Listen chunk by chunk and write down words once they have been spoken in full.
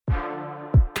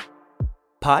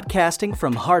Podcasting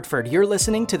from Hartford, you're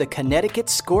listening to the Connecticut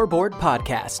Scoreboard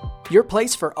Podcast, your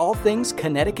place for all things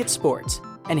Connecticut sports.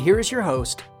 And here is your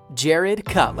host, Jared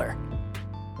Kotler.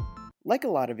 Like a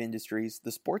lot of industries,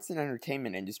 the sports and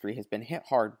entertainment industry has been hit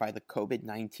hard by the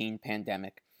COVID-19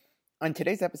 pandemic. On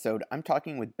today's episode, I'm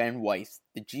talking with Ben Weiss,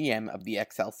 the GM of the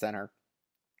XL Center.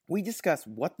 We discuss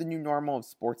what the new normal of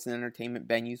sports and entertainment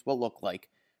venues will look like,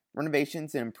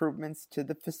 renovations and improvements to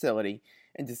the facility,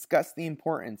 and discuss the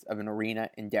importance of an arena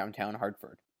in downtown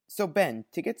Hartford. So Ben,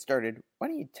 to get started, why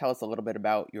don't you tell us a little bit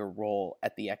about your role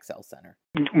at the XL Center?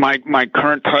 My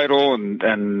current title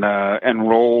and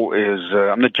role is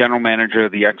I'm the general manager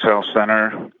of the XL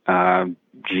Center,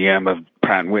 GM of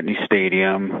Pratt & Whitney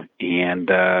Stadium,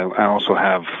 and I also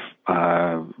have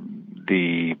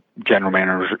the general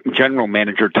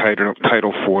manager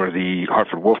title for the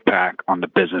Hartford Wolfpack on the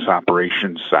business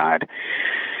operations side.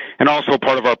 And also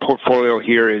part of our portfolio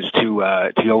here is to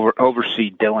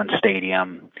oversee Dillon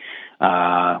Stadium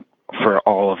for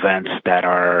all events that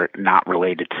are not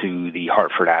related to the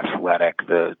Hartford Athletic,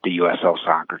 the USL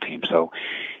soccer team. So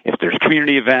if there's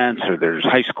community events or there's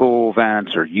high school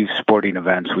events or youth sporting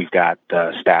events, we've got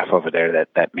staff over there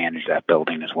that manage that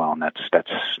building as well, and that's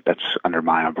under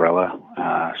my umbrella.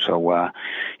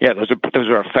 Those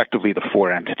are effectively the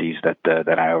four entities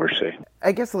that I oversee.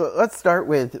 I guess let's start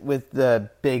with the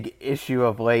big issue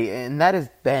of late, and that has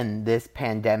been this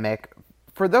pandemic.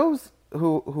 For those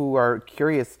who are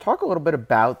curious, talk a little bit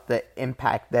about the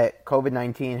impact that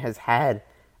COVID-19 has had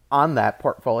on that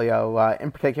portfolio,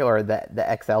 in particular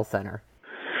the XL Center.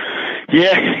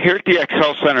 Yeah, here at the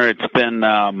XL Center, it's been,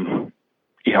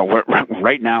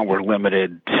 right now we're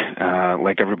limited,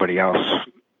 like everybody else,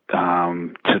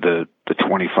 to the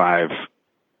 25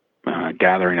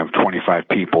 gathering of 25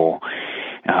 people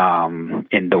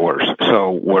indoors.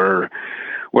 So we're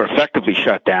effectively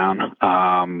shut down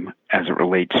as it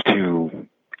relates to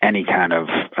any kind of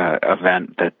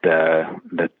event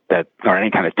that or any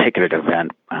kind of ticketed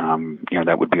event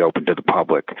that would be open to the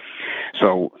public.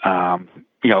 So our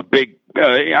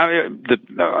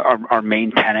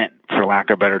main tenant, for lack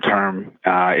of a better term,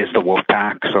 is the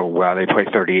Wolfpack. So they play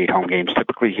 38 home games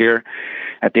typically here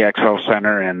at the XL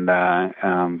Center, and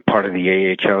part of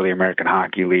the AHL, the American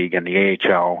Hockey League, and the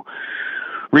AHL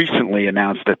recently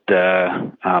announced that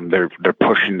they're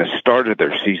pushing the start of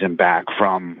their season back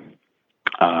from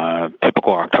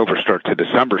typical October start to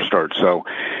December start. So,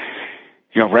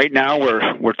 right now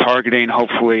we're targeting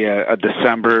hopefully a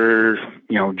December,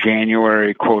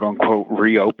 January quote unquote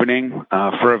reopening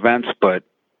for events, but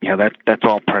that's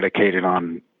all predicated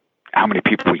on how many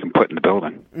people we can put in the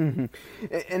building. Mm-hmm.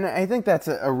 And I think that's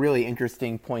a really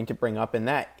interesting point to bring up, and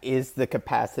that is the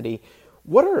capacity.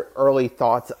 What are early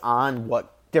thoughts on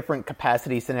what different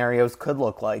capacity scenarios could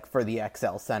look like for the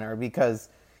XL Center? Because,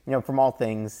 from all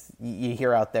things you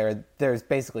hear out there, there's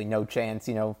basically no chance,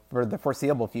 for the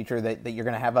foreseeable future that you're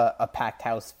going to have a packed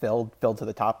house filled to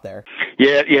the top there.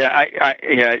 That's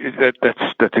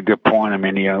a good point. I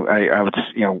mean, I would,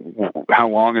 how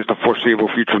long is the foreseeable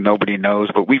future? Nobody knows,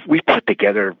 but we've put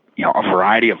together, a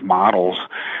variety of models,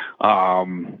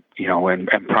 and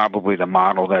probably the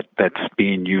model that's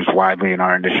being used widely in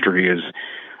our industry is,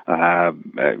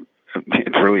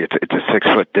 it's a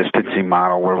 6-foot distancing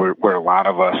model where a lot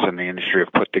of us in the industry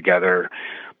have put together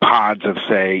pods of,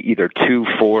 say, either 2,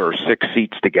 4, or 6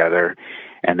 seats together,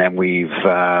 and then we've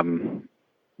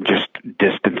just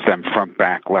distanced them front,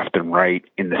 back, left, and right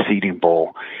in the seating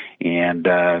bowl, and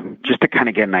just to kind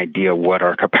of get an idea what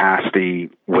our capacity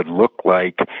would look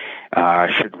like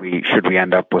should we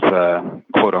end up with a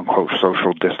quote unquote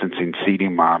social distancing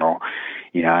seating model.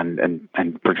 And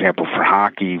for example, for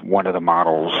hockey, one of the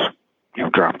models,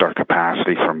 dropped our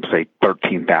capacity from, say,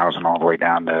 13,000 all the way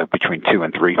down to between 2,000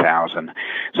 and 3,000.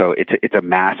 So it's a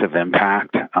massive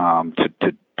impact to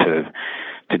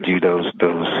do those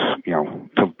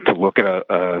to look at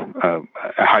a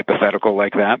hypothetical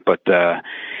like that. But we're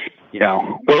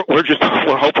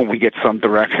hoping we get some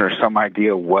direction or some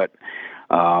idea what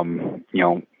a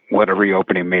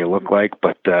reopening may look like.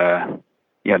 But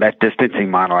that distancing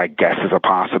model, I guess, is a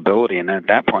possibility. And then at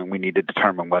that point, we need to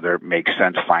determine whether it makes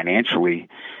sense financially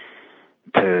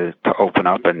to open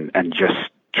up and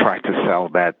just try to sell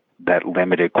that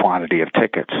limited quantity of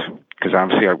tickets. Because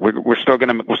obviously we still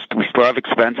have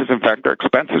expenses. In fact, our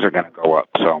expenses are going to go up.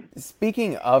 So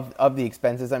speaking of the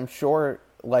expenses, I'm sure,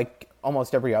 like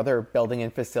almost every other building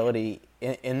and facility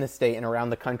in the state and around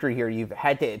the country here, you've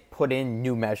had to put in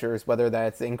new measures, whether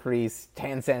that's increased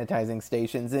hand sanitizing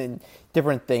stations and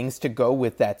different things to go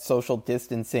with that social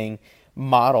distancing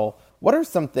model. What are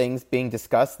some things being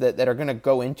discussed that are going to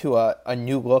go into a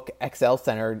new look XL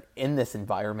Center in this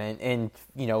environment, and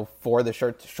for the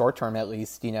short term at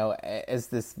least, as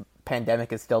this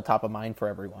pandemic is still top of mind for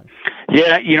everyone?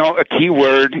 Yeah, a key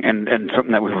word and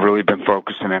something that we've really been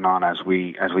focusing in on as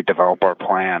we develop our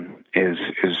plan is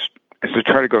to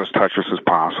try to go as touchless as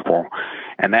possible,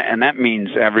 and that means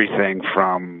everything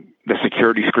from the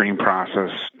security screening process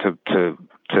to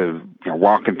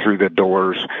walking through the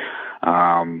doors.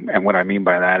 And what I mean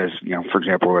by that is, for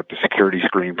example, at the security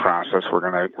screening process, we're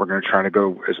gonna try to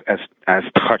go as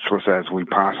touchless as we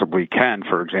possibly can.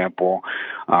 For example,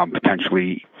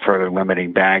 potentially further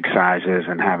limiting bag sizes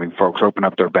and having folks open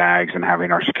up their bags and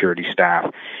having our security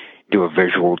staff do a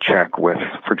visual check with,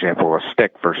 for example, a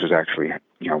stick versus actually,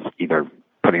 either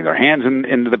putting their hands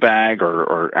into the bag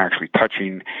or actually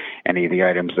touching any of the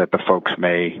items that the folks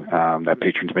that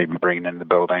patrons may be bringing into the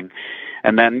building.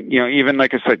 And then, even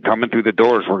like I said, coming through the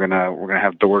doors, we're gonna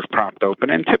have doors propped open,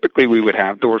 and typically we would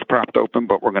have doors propped open,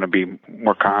 but we're gonna be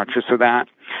more conscious of that.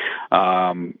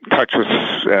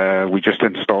 Touchless, we just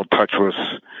installed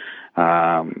touchless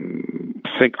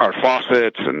our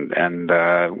faucets, and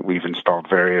we've installed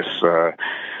various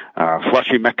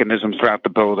flushing mechanisms throughout the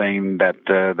building that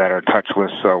are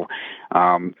touchless. So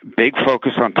big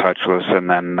focus on touchless,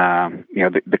 and then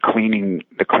the cleaning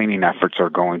efforts are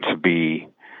going to be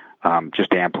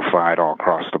just amplified all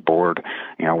across the board.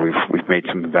 We've made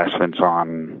some investments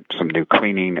on some new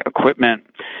cleaning equipment,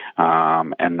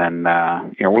 and then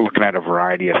we're looking at a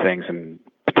variety of things and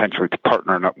potentially to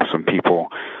partnering up with some people,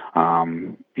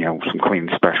 some cleaning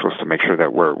specialists to make sure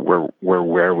that we're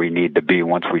where we need to be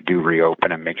once we do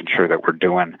reopen, and making sure that we're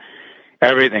doing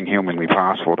everything humanly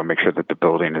possible to make sure that the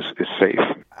building is safe.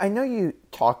 I know you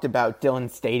talked about Dillon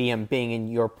Stadium being in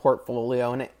your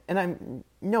portfolio, and I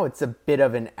know it's a bit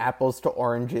of an apples to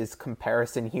oranges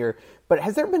comparison here, but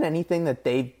has there been anything that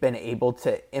they've been able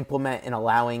to implement in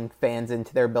allowing fans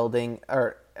into their building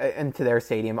or into their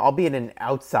stadium, albeit an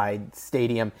outside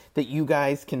stadium, that you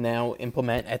guys can now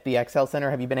implement at the XL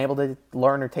Center? Have you been able to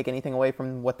learn or take anything away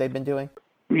from what they've been doing?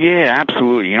 Yeah,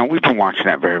 absolutely. We've been watching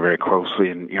that very, very closely,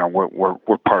 and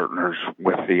we're partners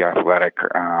with the Athletic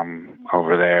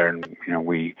over there, and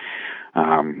we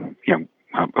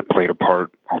played a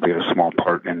part, albeit a small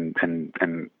part, in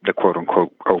the quote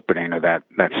unquote opening of that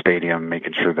stadium,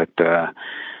 making sure that the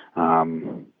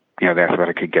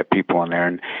Athletic could get people in there.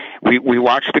 And we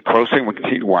watched it closely, and we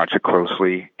continue to watch it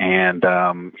closely. And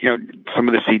some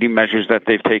of the seating measures that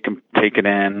they've taken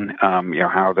in,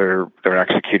 how they're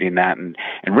executing that, and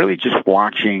really just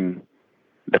watching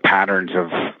the patterns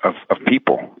of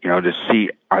people, to see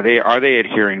are they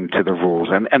adhering to the rules,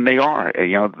 and they are.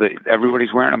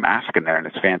 Everybody's wearing a mask in there, and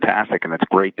it's fantastic, and it's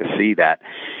great to see that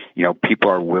people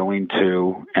are willing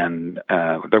to, and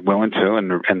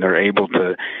they're able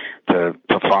to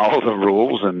follow the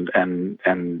rules and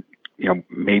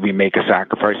maybe make a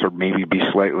sacrifice or maybe be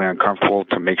slightly uncomfortable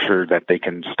to make sure that they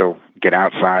can still get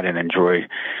outside and enjoy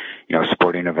a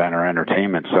sporting event or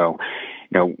entertainment. So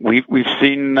we've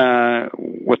seen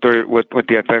what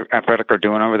the Athletic are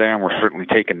doing over there, and we're certainly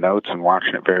taking notes and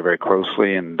watching it very, very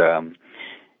closely. And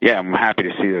I'm happy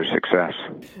to see their success.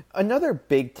 Another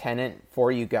big tenant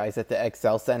for you guys at the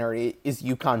XL Center is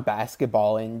UConn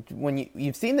basketball. And when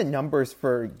you've seen the numbers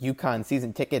for UConn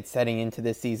season tickets heading into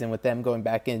this season, with them going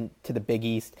back into the Big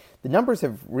East, the numbers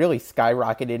have really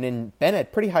skyrocketed and been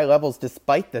at pretty high levels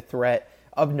despite the threat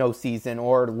of no season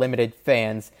or limited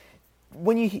fans.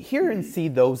 When you hear and see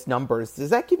those numbers,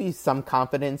 does that give you some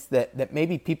confidence that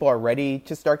maybe people are ready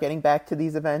to start getting back to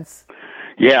these events?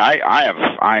 Yeah,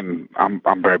 I'm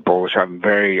very bullish. I'm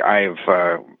very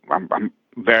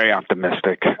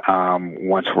optimistic.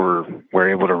 Once we're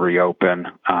able to reopen,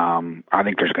 I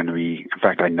think there's going to be. In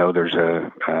fact, I know there's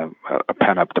a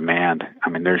pent up demand. I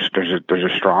mean, there's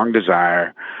a strong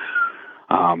desire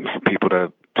for people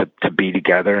to be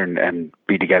together and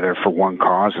be together for one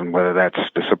cause, and whether that's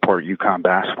to support UConn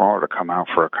basketball or to come out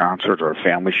for a concert or a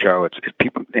family show. It's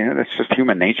people. That's just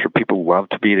human nature. People love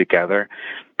to be together.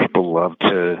 People love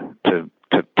to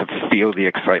feel the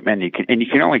excitement. You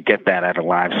can only get that at a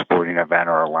live sporting event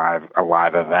or a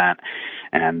live event,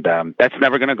 and that's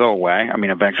never going to go away. I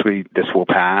mean, eventually this will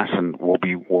pass, and we'll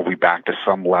be back to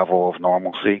some level of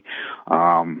normalcy.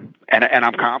 And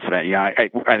I'm confident. Yeah,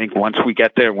 I think once we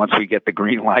get there, once we get the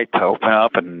green light to open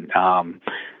up, and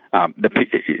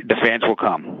the fans will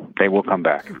come. They will come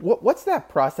back. What's that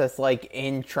process like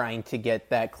in trying to get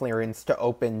that clearance to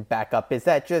open back up? Is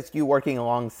that just you working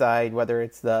alongside, whether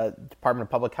it's the Department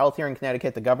of Public Health here in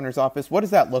Connecticut, the governor's office? What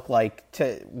does that look like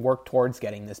to work towards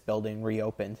getting this building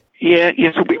reopened? Yeah.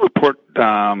 So we report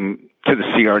to the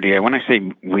CRDA. When I say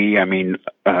we, I mean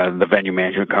the venue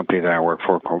management company that I work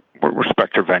for called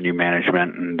Spectre Venue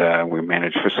Management, and we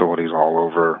manage facilities all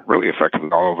over, really effectively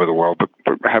all over the world, but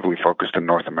we're heavily focused in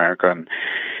North America.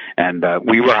 And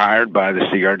we were hired by the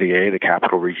CRDA, the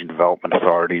Capital Region Development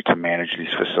Authority, to manage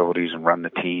these facilities and run the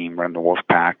team, run the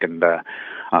Wolfpack. And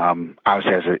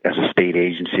obviously, as a state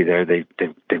agency there, they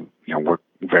work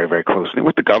very, very closely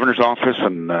with the governor's office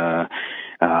and the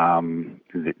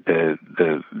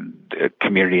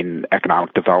community and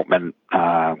economic development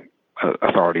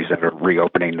authorities that are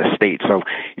reopening the state. So,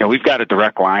 we've got a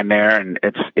direct line there, and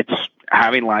it's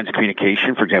having lines of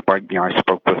communication. For example, I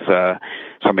spoke with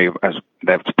somebody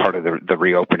that's part of the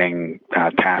reopening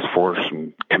task force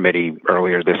and committee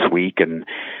earlier this week, and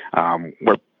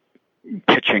we're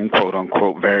pitching quote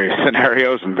unquote various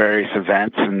scenarios and various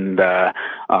events, and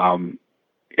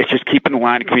it's just keeping the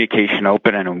line of communication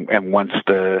open. And once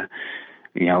the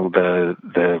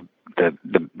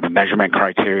measurement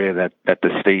criteria that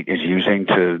the state is using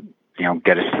to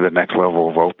get us to the next level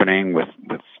of opening with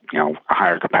a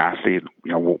higher capacity,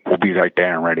 we'll be right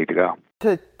there and ready to go.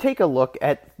 To take a look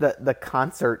at the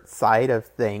concert side of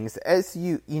things, as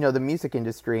the music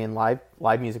industry and live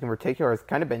music in particular has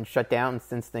kind of been shut down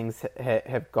since things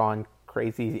have gone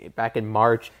crazy back in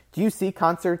March. Do you see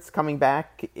concerts coming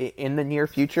back in the near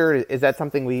future? Is that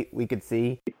something we could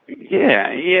see?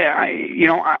 Yeah,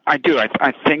 I do. I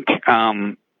think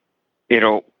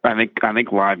I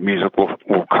think live music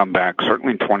will come back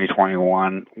certainly in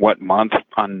 2021. What month,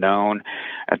 unknown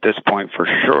at this point for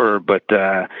sure. But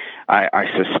I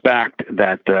suspect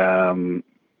that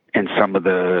in some of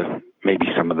the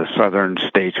southern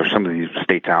states or some of these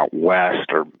states out west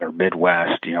or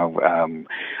Midwest, I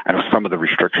know some of the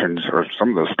restrictions or some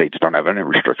of those states don't have any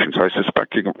restrictions. So I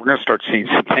suspect we're going to start seeing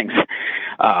some things,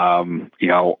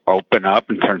 open up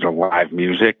in terms of live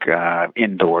music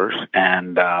indoors.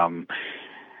 And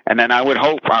then I would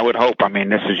hope, I mean,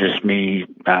 this is just me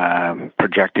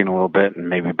projecting a little bit and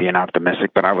maybe being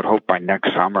optimistic, but I would hope by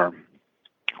next summer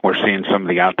we're seeing some of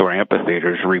the outdoor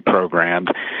amphitheaters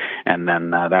reprogrammed, and then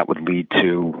that would lead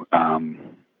to,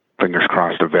 fingers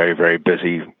crossed, a very, very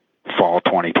busy fall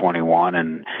 2021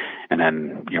 and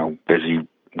then, busy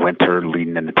winter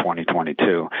leading into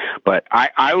 2022. But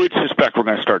I would suspect we're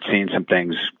going to start seeing some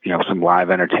things, some live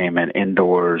entertainment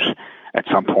indoors at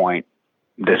some point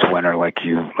this winter, like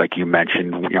you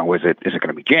mentioned. Is it going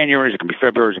to be January? Is it going to be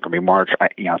February? Is it going to be March?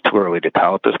 Too early to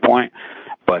tell at this point.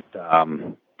 But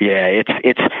yeah,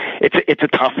 it's a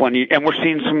tough one, and we're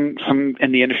seeing some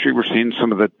in the industry. We're seeing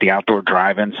some of the outdoor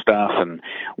drive-in stuff, and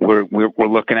we're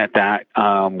looking at that.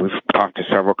 We've talked to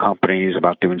several companies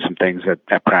about doing some things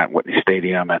at Pratt & Whitney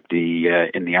Stadium at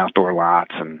in the outdoor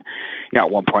lots, and at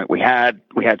one point we had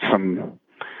some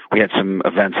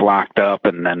events locked up,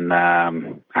 and then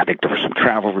I think there were some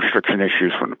travel restriction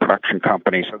issues from the production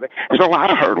company. So there's a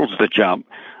lot of hurdles to jump,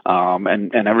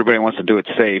 and everybody wants to do it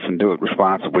safe and do it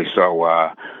responsibly. So,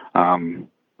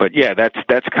 but yeah,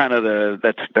 that's kind of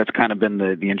been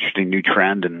the interesting new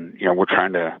trend, and we're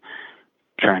trying to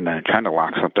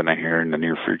lock something in here in the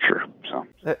near future. So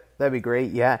that'd be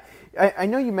great. Yeah. I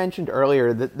know you mentioned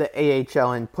earlier that the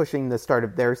AHL and pushing the start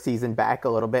of their season back a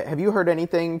little bit. Have you heard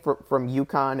anything from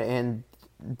UConn and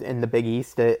in the Big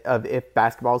East of if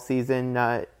basketball season,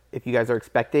 if you guys are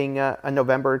expecting a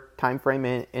November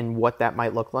timeframe and what that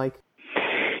might look like?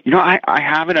 I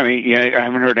haven't. I mean, I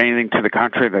haven't heard anything to the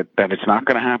contrary that it's not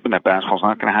going to happen, that basketball's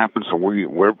not going to happen. So we're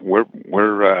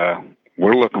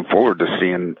looking forward to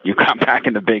seeing UConn back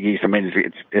in the Big East. I mean,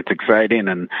 it's exciting,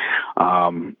 and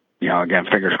again,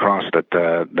 fingers crossed that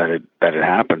it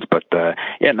happens. But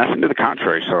yeah, nothing to the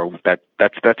contrary. So that's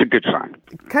a good sign.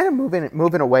 Kind of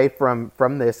moving away from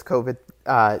this COVID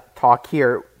talk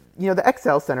here. The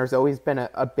XL Center has always been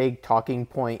a big talking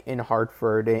point in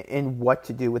Hartford in what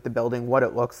to do with the building, what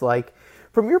it looks like.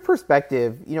 From your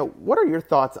perspective, what are your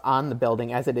thoughts on the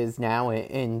building as it is now,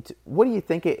 and what do you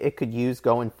think it could use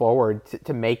going forward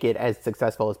to make it as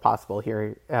successful as possible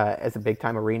here as a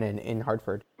big-time arena in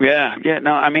Hartford? Yeah.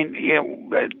 No, I mean,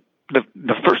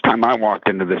 the first time I walked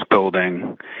into this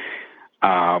building,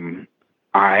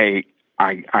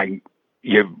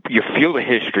 you feel the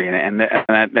history, and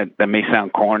that may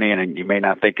sound corny, and you may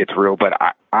not think it's real, but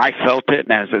I felt it.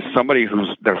 And as somebody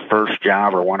who's their first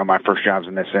job, or one of my first jobs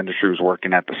in this industry, was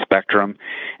working at the Spectrum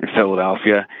in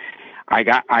Philadelphia,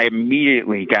 I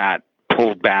immediately got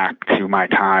pulled back to my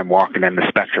time walking in the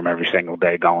Spectrum every single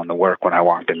day going to work when I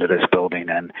walked into this building,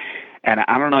 and And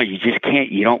I don't know, you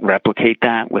don't replicate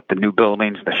that with the new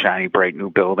buildings, the shiny, bright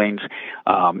new buildings.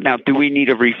 Now, do we need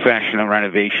a refresh and a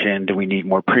renovation? Do we need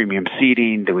more premium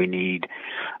seating? Do we need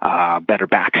better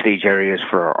backstage areas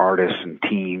for our artists and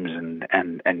teams and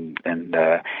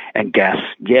guests?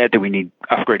 Yeah. Do we need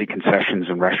upgraded concessions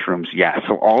and restrooms? Yeah.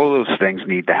 So all of those things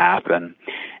need to happen,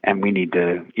 and we need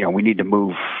to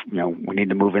move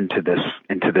into this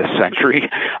century.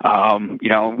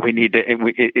 We need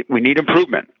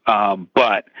improvement.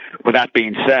 But with that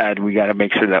being said, we got to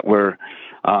make sure that we're,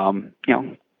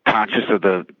 conscious of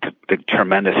the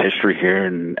tremendous history here,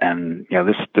 and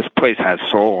this place has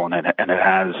soul, and it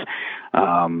has,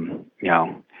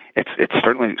 it's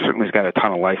certainly's got a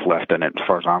ton of life left in it as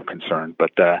far as I'm concerned.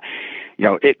 But the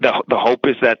hope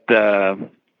is that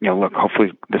look,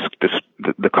 hopefully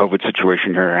the COVID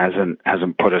situation here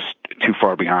hasn't put us too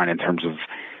far behind in terms of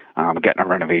getting a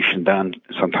renovation done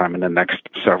sometime in the next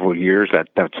several years.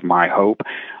 That's my hope.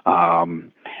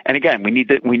 And again, we need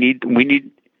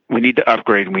to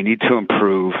upgrade. We need to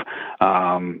improve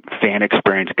fan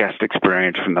experience, guest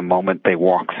experience from the moment they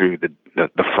walk through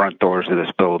the front doors of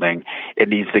this building. It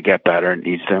needs to get better. It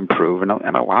needs to improve, and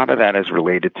a lot of that is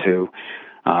related to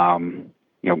the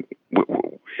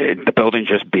building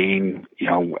just being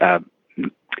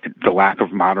the lack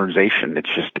of modernization. It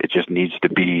just needs to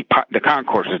be, the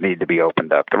concourses need to be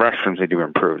opened up, the restrooms need to be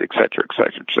improved, et cetera, et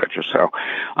cetera, et cetera. So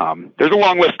there's a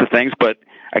long list of things, but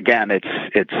again, it's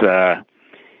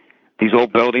these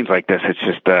old buildings like this, it's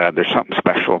just there's something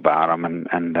special about them,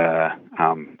 and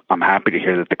I'm happy to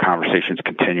hear that the conversation's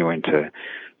continuing to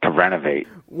renovate.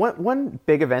 One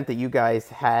big event that you guys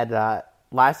had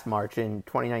last March in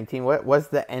 2019 was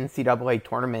the NCAA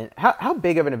tournament. How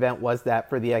big of an event was that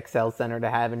for the XL Center to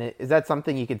have in it? Is that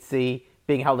something you could see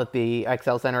being held at the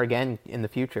XL Center again in the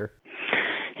future?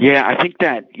 Yeah, I think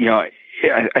that I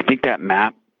think that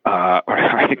map, or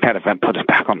I think that event put us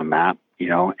back on the map.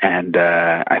 And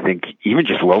I think even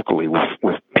just locally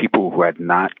with people who had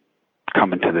not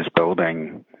come into this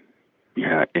building,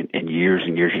 in years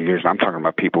and years and years. I'm talking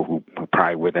about people who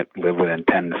probably live within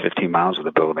 10 to 15 miles of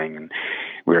the building. And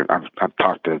I've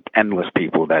talked to endless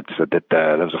people that said that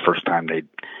was the first time they'd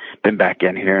been back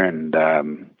in here. And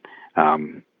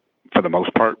for the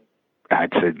most part,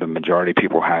 I'd say the majority of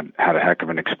people had a heck of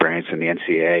an experience in the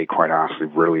NCAA. Quite honestly,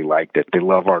 really liked it. They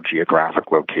love our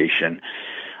geographic location.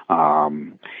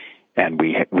 And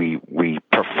we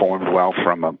performed well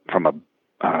from a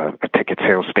ticket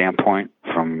sales standpoint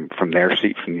from their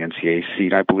seat, from the NCAA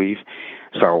seat, I believe.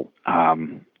 So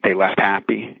they left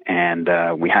happy, and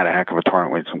we had a heck of a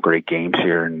tournament with some great games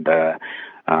here, and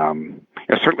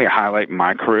it's certainly a highlight in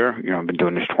my career. I've been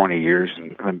doing this 20 years,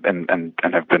 and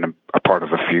have been a part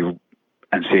of a few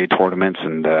NCAA tournaments,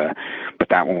 and but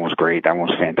that one was great. That one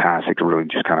was fantastic. Really,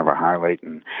 just kind of a highlight.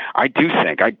 And I do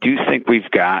think we've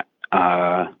got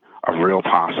a real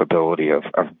possibility of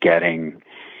getting,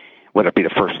 whether it be the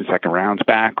first and second rounds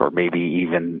back, or maybe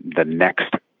even the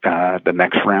next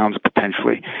rounds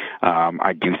potentially.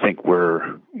 I do think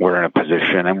we're in a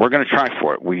position, and we're going to try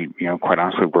for it. We, quite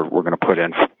honestly, we're going to put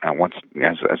in once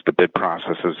as the bid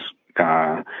processes.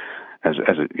 As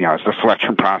the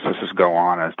selection processes go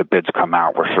on, as the bids come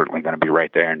out, we're certainly going to be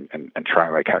right there and try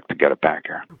like heck to get it back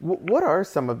here. What are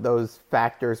some of those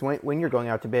factors when you're going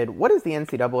out to bid? What is the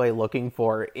NCAA looking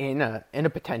for in a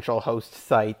potential host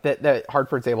site that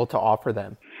Hartford's able to offer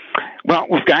them? Well,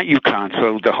 we've got UConn,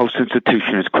 so the host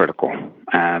institution is critical,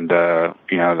 and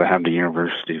they have the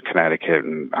University of Connecticut,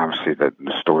 and obviously the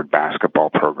storied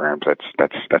basketball programs.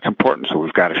 That's important. So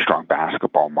we've got a strong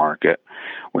basketball market,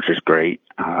 which is great.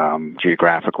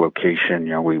 Geographic location,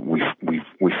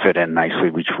 we fit in nicely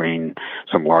between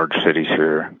some large cities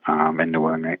here in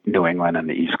New England and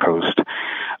the East Coast.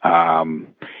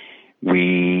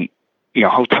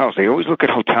 Hotels, they always look at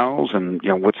hotels and,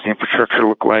 what's the infrastructure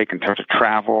look like in terms of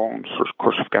travel. And so, of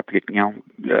course, we've got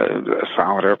a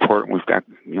solid airport, and we've got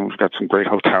some great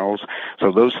hotels.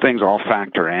 So those things all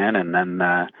factor in. And then,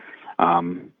 the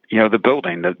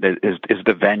building is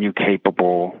the venue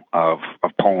capable of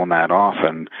pulling that off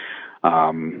and,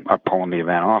 pulling the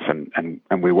event off. And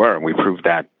we proved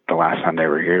that the last time they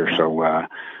were here. So,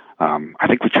 I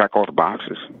think we check all the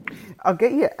boxes. I'll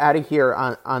get you out of here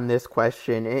on this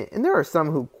question. And there are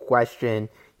some who question,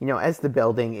 as the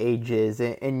building ages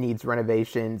and needs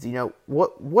renovations,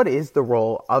 what is the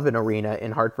role of an arena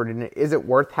in Hartford? And is it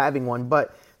worth having one?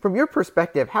 But from your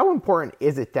perspective, how important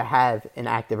is it to have an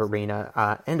active arena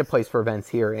and a place for events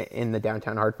here in the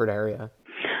downtown Hartford area?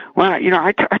 Well,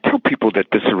 I tell people that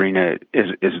this arena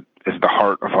is the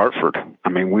heart of Hartford. I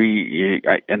mean,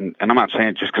 and I'm not saying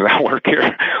it just because I work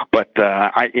here, but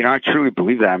I truly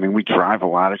believe that. I mean, we drive a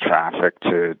lot of traffic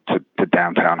to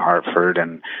downtown Hartford,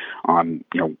 and on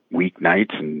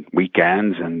weeknights and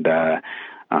weekends, and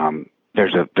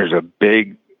there's a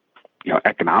big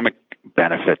economic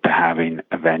benefit to having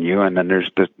a venue, and then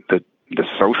there's the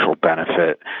social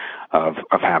benefit of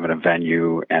having a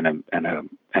venue and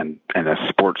a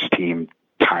sports team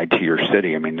tied to your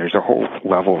city. I mean, there's a whole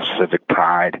level of civic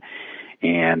pride,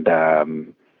 and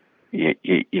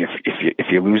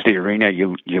if you lose the arena,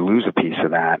 you lose a piece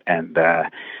of that. And I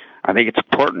think it's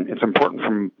important. It's important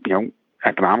from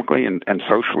economically and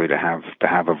socially to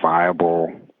have a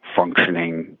viable,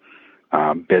 functioning,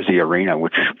 busy arena,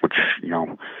 which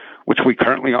we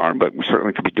currently are, but we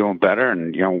certainly could be doing better.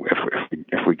 And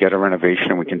if we get a renovation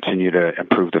and we continue to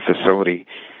improve the facility,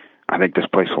 I think this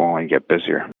place will only get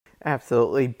busier.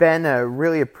 Absolutely. Ben,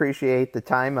 really appreciate the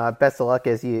time. Best of luck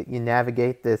as you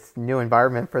navigate this new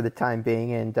environment for the time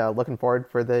being, and looking forward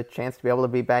for the chance to be able to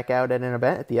be back out at an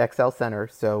event at the XL Center.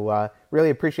 So really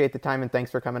appreciate the time, and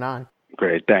thanks for coming on.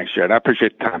 Great. Thanks, Jared. I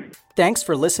appreciate the time. Thanks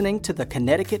for listening to the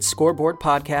Connecticut Scoreboard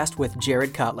Podcast with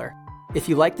Jared Cutler. If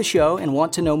you like the show and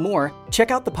want to know more, check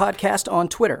out the podcast on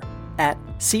Twitter at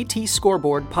CT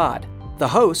Scoreboard Pod, the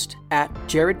host at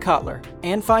Jared Cutler,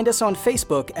 and find us on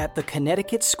Facebook at the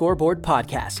Connecticut Scoreboard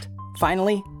Podcast.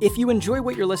 Finally, if you enjoy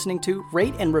what you're listening to,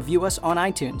 rate and review us on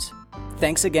iTunes.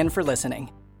 Thanks again for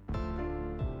listening.